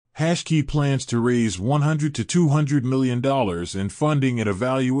Hashkey plans to raise $100 to $200 million in funding at a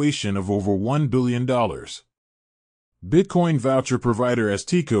valuation of over $1 billion. Bitcoin voucher provider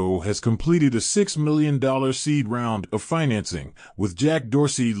Azteco has completed a $6 million seed round of financing, with Jack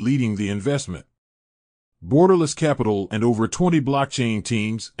Dorsey leading the investment. Borderless Capital and over 20 blockchain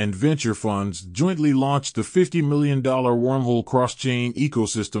teams and venture funds jointly launched the $50 million Wormhole Cross-Chain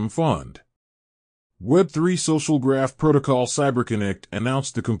Ecosystem Fund. Web3 social graph protocol CyberConnect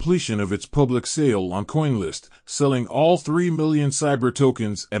announced the completion of its public sale on CoinList, selling all 3 million Cyber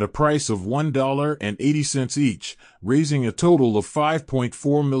tokens at a price of $1.80 each, raising a total of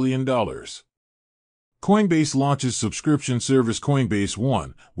 $5.4 million. Coinbase launches subscription service Coinbase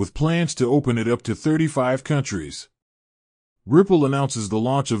One, with plans to open it up to 35 countries. Ripple announces the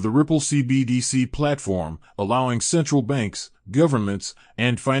launch of the Ripple CBDC platform, allowing central banks, governments,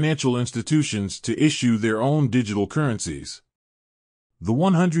 and financial institutions to issue their own digital currencies. The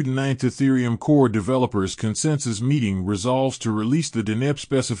 109th Ethereum Core Developers Consensus Meeting resolves to release the DNEP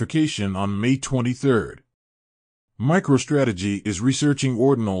specification on May 23. MicroStrategy is researching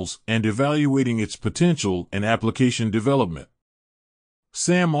ordinals and evaluating its potential in application development.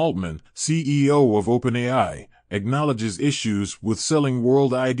 Sam Altman, CEO of OpenAI, acknowledges issues with selling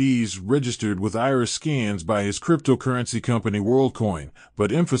world IDs registered with iris scans by his cryptocurrency company WorldCoin,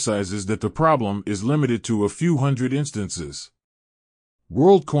 but emphasizes that the problem is limited to a few hundred instances.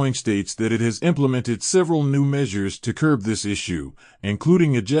 WorldCoin states that it has implemented several new measures to curb this issue,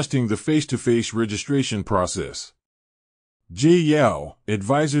 including adjusting the face-to-face registration process. Jay Yao,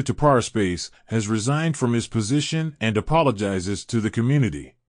 advisor to Paraspace, has resigned from his position and apologizes to the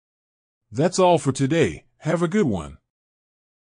community. That's all for today. Have a good one.